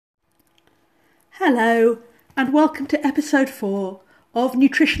Hello, and welcome to episode 4 of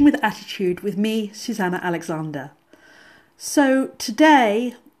Nutrition with Attitude with me, Susanna Alexander. So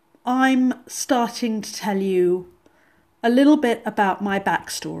today I'm starting to tell you a little bit about my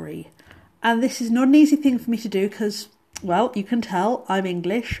backstory. And this is not an easy thing for me to do because, well, you can tell I'm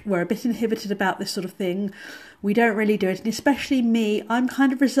English. We're a bit inhibited about this sort of thing. We don't really do it. And especially me, I'm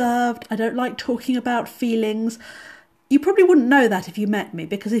kind of reserved. I don't like talking about feelings. You probably wouldn't know that if you met me,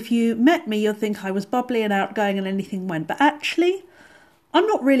 because if you met me, you'd think I was bubbly and outgoing and anything went. But actually, I'm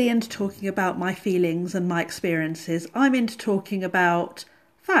not really into talking about my feelings and my experiences. I'm into talking about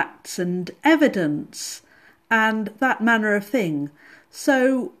facts and evidence and that manner of thing.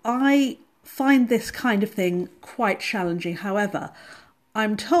 So I find this kind of thing quite challenging. However,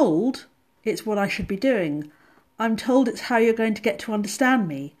 I'm told it's what I should be doing. I'm told it's how you're going to get to understand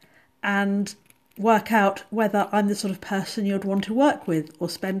me and work out whether I'm the sort of person you'd want to work with or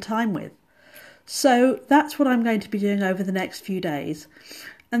spend time with. So that's what I'm going to be doing over the next few days.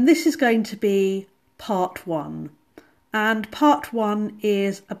 And this is going to be part 1. And part 1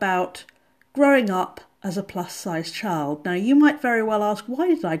 is about growing up as a plus-size child. Now, you might very well ask, why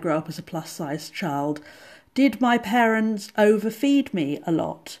did I grow up as a plus-size child? Did my parents overfeed me a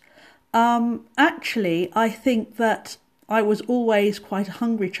lot? Actually, I think that I was always quite a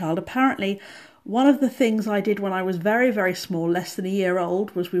hungry child. Apparently, one of the things I did when I was very, very small, less than a year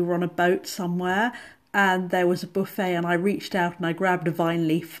old, was we were on a boat somewhere and there was a buffet and I reached out and I grabbed a vine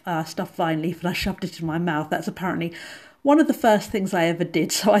leaf, stuffed vine leaf, and I shoved it in my mouth. That's apparently one of the first things I ever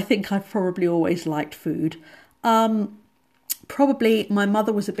did. So I think I've probably always liked food. Probably my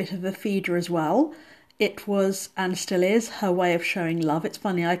mother was a bit of a feeder as well. It was, and still is, her way of showing love. It's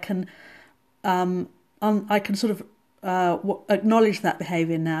funny, I can sort of acknowledge that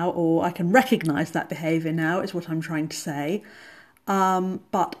behaviour now, or I can recognise that behaviour now, is what I'm trying to say.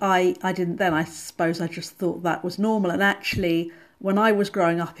 But I didn't then. I suppose I just thought that was normal. And actually, when I was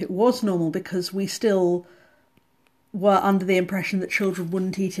growing up, it was normal because we still were under the impression that children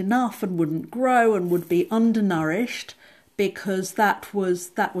wouldn't eat enough and wouldn't grow and would be undernourished, because that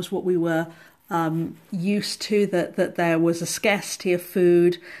was what we were used to, that there was a scarcity of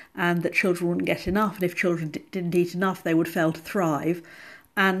food and that children wouldn't get enough, and if children didn't eat enough they would fail to thrive.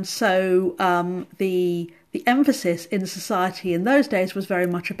 And so the emphasis in society in those days was very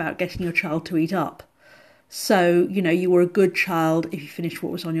much about getting your child to eat up. So, you were a good child if you finished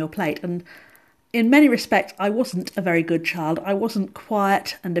what was on your plate. And in many respects I wasn't a very good child. I wasn't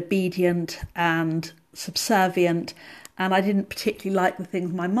quiet and obedient and subservient, and I didn't particularly like the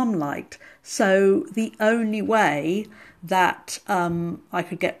things my mum liked. So the only way that I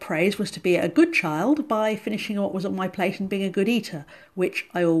could get praise was to be a good child by finishing what was on my plate and being a good eater, which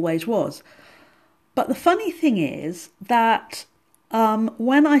I always was. But the funny thing is that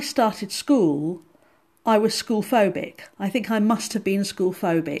when I started school, I was school phobic. I think I must have been school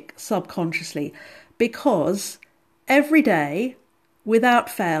phobic subconsciously, because every day, without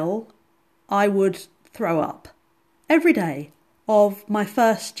fail, I would throw up. Every day of my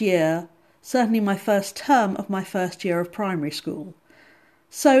first year, certainly my first term of my first year of primary school.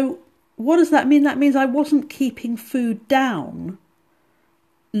 So what does that mean? That means I wasn't keeping food down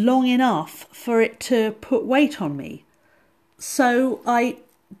long enough for it to put weight on me. So I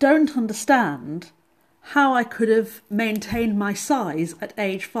don't understand how I could have maintained my size at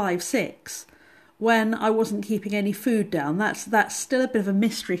age 5, 6 when I wasn't keeping any food down. That's still a bit of a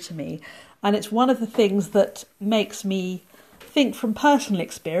mystery to me. And it's one of the things that makes me think from personal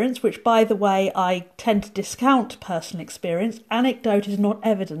experience, which, by the way, I tend to discount personal experience. Anecdote is not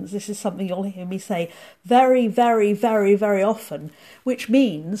evidence. This is something you'll hear me say very, very, very, very often, which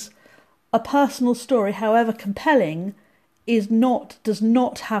means a personal story, however compelling, does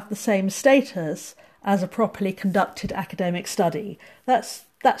not have the same status as a properly conducted academic study. That's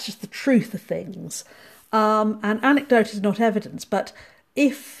just the truth of things. And anecdote is not evidence. But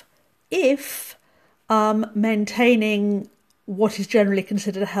if maintaining what is generally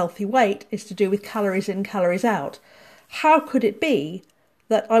considered a healthy weight is to do with calories in, calories out, how could it be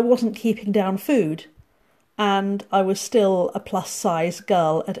that I wasn't keeping down food and I was still a plus-size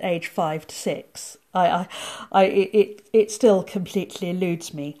girl at age 5 to 6? It still completely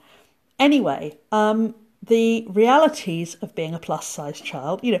eludes me. Anyway, the realities of being a plus-size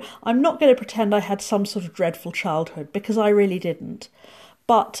child, I'm not going to pretend I had some sort of dreadful childhood, because I really didn't.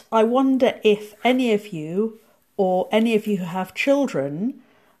 But I wonder if any of you, or any of you who have children,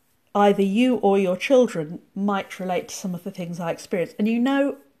 either you or your children, might relate to some of the things I experienced. And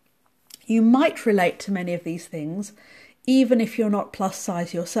you might relate to many of these things, even if you're not plus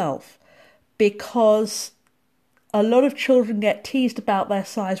size yourself, because a lot of children get teased about their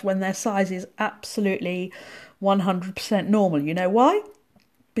size when their size is absolutely 100% normal. You know why?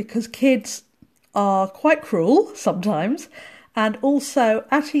 Because kids are quite cruel sometimes, and also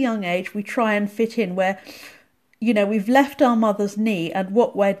at a young age we try and fit in where, you know, we've left our mother's knee, and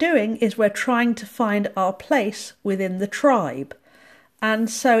what we're doing is we're trying to find our place within the tribe. And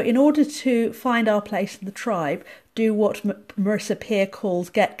so in order to find our place in the tribe, do what Marissa Peer calls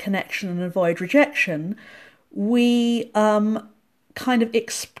get connection and avoid rejection, we kind of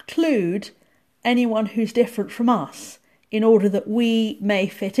exclude anyone who's different from us in order that we may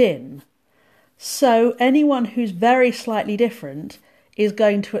fit in. So anyone who's very slightly different is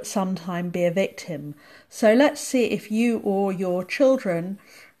going to at some time be a victim. So let's see if you or your children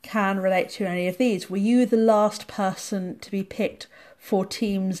can relate to any of these. Were you the last person to be picked for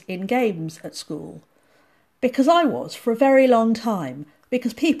teams in games at school? Because I was for a very long time,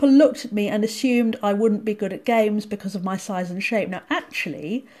 because people looked at me and assumed I wouldn't be good at games because of my size and shape. Now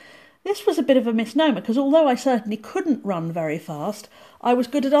actually, this was a bit of a misnomer, because although I certainly couldn't run very fast, I was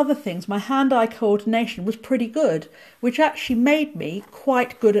good at other things. My hand-eye coordination was pretty good, which actually made me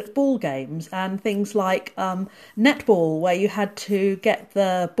quite good at ball games and things like netball, where you had to get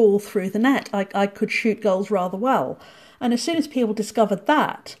the ball through the net. I could shoot goals rather well. And as soon as people discovered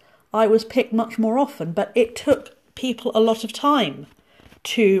that, I was picked much more often, but it took people a lot of time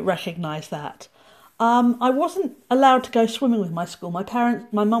to recognise that. I wasn't allowed to go swimming with my school.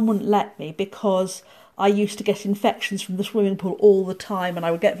 My mum wouldn't let me because I used to get infections from the swimming pool all the time, and I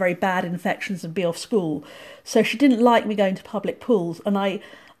would get very bad infections and be off school. So she didn't like me going to public pools. And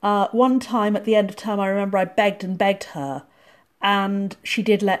one time at the end of term, I remember I begged and begged her, and she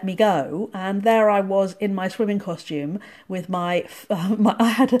did let me go. And there I was in my swimming costume with I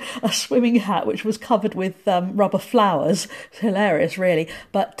had a swimming hat which was covered with rubber flowers. It's hilarious, really.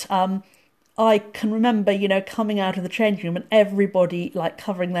 But I can remember, you know, coming out of the changing room and everybody like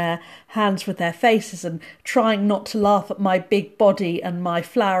covering their hands with their faces and trying not to laugh at my big body and my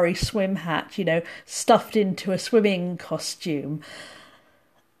flowery swim hat, you know, stuffed into a swimming costume.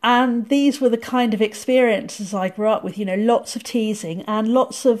 And these were the kind of experiences I grew up with, you know, lots of teasing and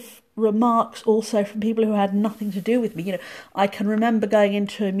lots of remarks also from people who had nothing to do with me. You know, I can remember going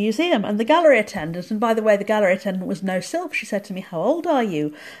into a museum and the gallery attendant, and by the way, the gallery attendant was no sylph. She said to me, "How old are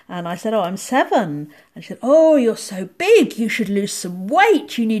you?" And I said, "Oh, I'm 7. And she said, "Oh, you're so big. You should lose some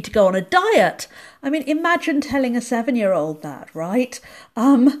weight. You need to go on a diet." I mean, imagine telling a 7-year-old that, right?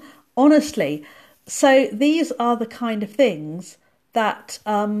 Honestly. So these are the kind of things that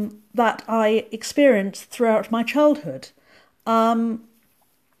I experienced throughout my childhood.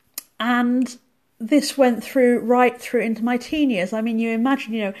 And this went right through into my teen years. I mean, you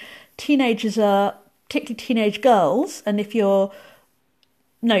imagine, you know, teenagers are, particularly teenage girls, and if you're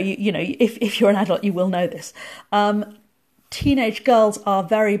an adult, you will know this. Teenage girls are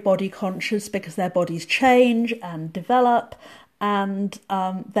very body conscious because their bodies change and develop, and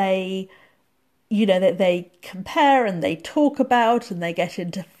they compare and they talk about and they get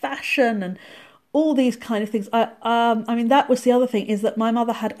into fashion and all these kind of things. I mean, that was the other thing, is that my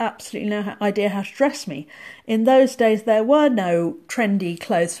mother had absolutely no idea how to dress me. In those days, there were no trendy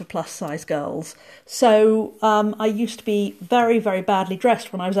clothes for plus-size girls. So I used to be very, very badly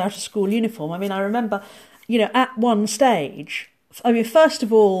dressed when I was out of school uniform. I mean, I remember, you know, at one stage, I mean, first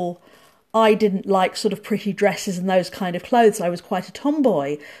of all, I didn't like sort of pretty dresses and those kind of clothes. I was quite a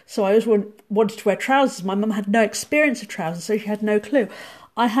tomboy, so I always wanted to wear trousers. My mum had no experience of trousers, so she had no clue.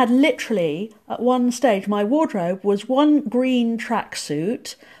 I had literally, at one stage, my wardrobe was one green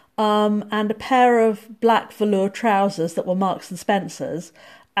tracksuit and a pair of black velour trousers that were Marks and Spencer's,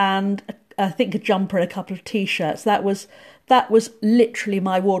 and I think a jumper and a couple of T-shirts. That was literally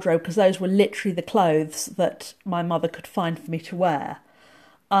my wardrobe, because those were literally the clothes that my mother could find for me to wear.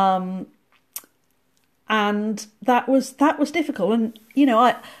 And that was difficult. And, you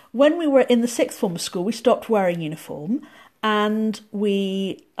know, when we were in the sixth form of school, we stopped wearing uniform. And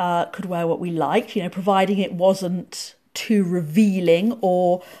we could wear what we liked, you know, providing it wasn't too revealing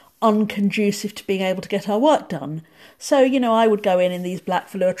or unconducive to being able to get our work done. So, you know, I would go in these black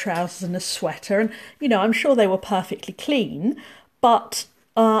velour trousers and a sweater, and, you know, I'm sure they were perfectly clean. But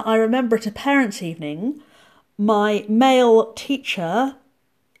I remember at a parents' evening, my male teacher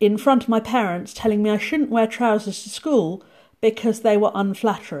in front of my parents telling me I shouldn't wear trousers to school because they were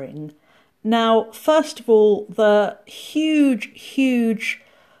unflattering. Now, first of all, the huge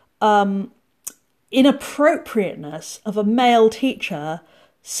inappropriateness of a male teacher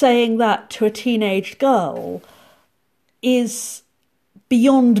saying that to a teenage girl is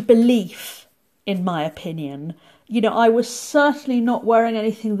beyond belief, in my opinion. I was certainly not wearing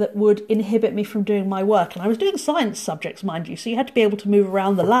anything that would inhibit me from doing my work. And I was doing science subjects, mind you, so you had to be able to move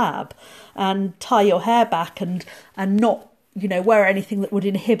around the lab and tie your hair back and not, wear anything that would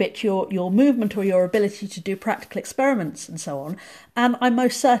inhibit your movement or your ability to do practical experiments and so on. And I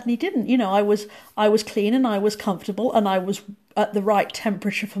most certainly didn't. I was clean and I was comfortable and I was at the right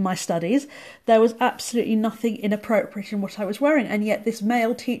temperature for my studies. There was absolutely nothing inappropriate in what I was wearing. And yet this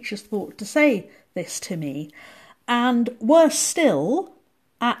male teacher thought to say this to me. And worse still,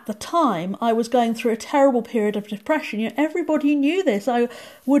 at the time, I was going through a terrible period of depression. Everybody knew this. I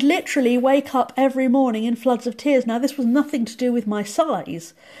would literally wake up every morning in floods of tears. Now, this was nothing to do with my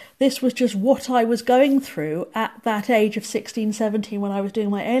size. This was just what I was going through at that age of 16, 17 when I was doing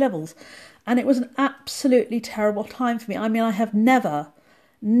my A-levels. And it was an absolutely terrible time for me. I mean, I have never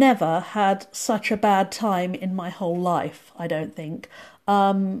had such a bad time in my whole life, I don't think.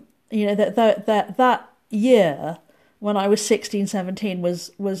 That year when I was 16, 17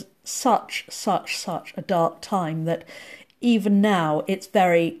 was such a dark time that even now it's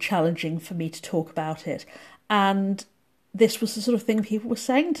very challenging for me to talk about it. And this was the sort of thing people were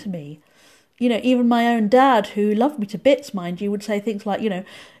saying to me. Even my own dad, who loved me to bits, mind you, would say things like,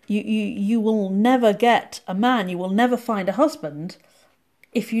 you will never get a man, you will never find a husband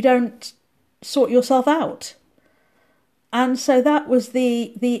if you don't sort yourself out. And so that was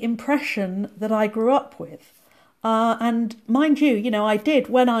the impression that I grew up with. And mind you, I did,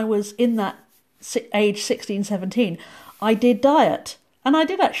 when I was in that age 16, 17, I did diet. And I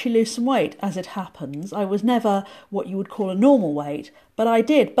did actually lose some weight, as it happens. I was never what you would call a normal weight, but I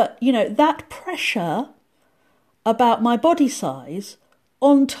did. But, that pressure about my body size,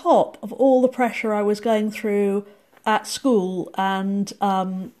 on top of all the pressure I was going through at school and,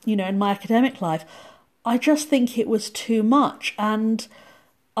 in my academic life, I just think it was too much. And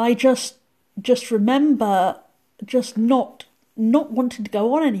I just remember just not wanting to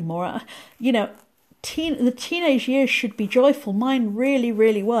go on anymore. The teenage years should be joyful. Mine really,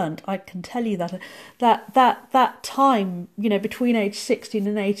 really weren't. I can tell you that time, between age 16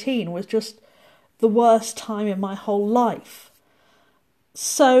 and 18 was just the worst time in my whole life.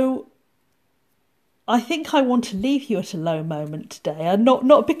 So I think I want to leave you at a low moment today, and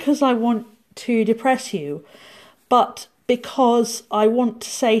not because I want to depress you, but because I want to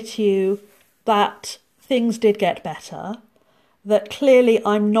say to you that things did get better, that clearly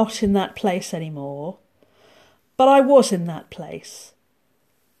I'm not in that place anymore, but I was in that place.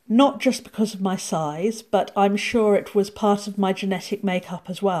 Not just because of my size, but I'm sure it was part of my genetic makeup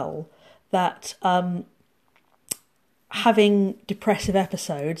as well, that having depressive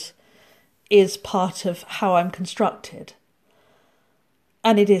episodes is part of how I'm constructed.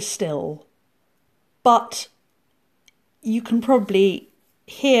 And it is still. But you can probably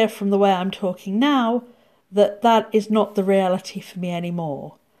hear from the way I'm talking now that is not the reality for me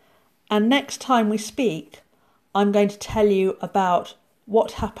anymore. And next time we speak, I'm going to tell you about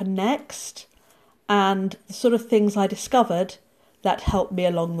what happened next and the sort of things I discovered that helped me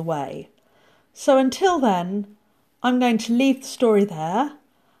along the way. So until then, I'm going to leave the story there,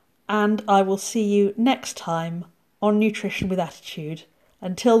 and I will see you next time on Nutrition with Attitude.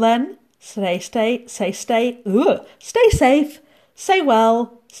 Until then, stay safe, stay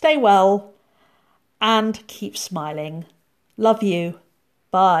well, and keep smiling. Love you.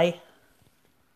 Bye.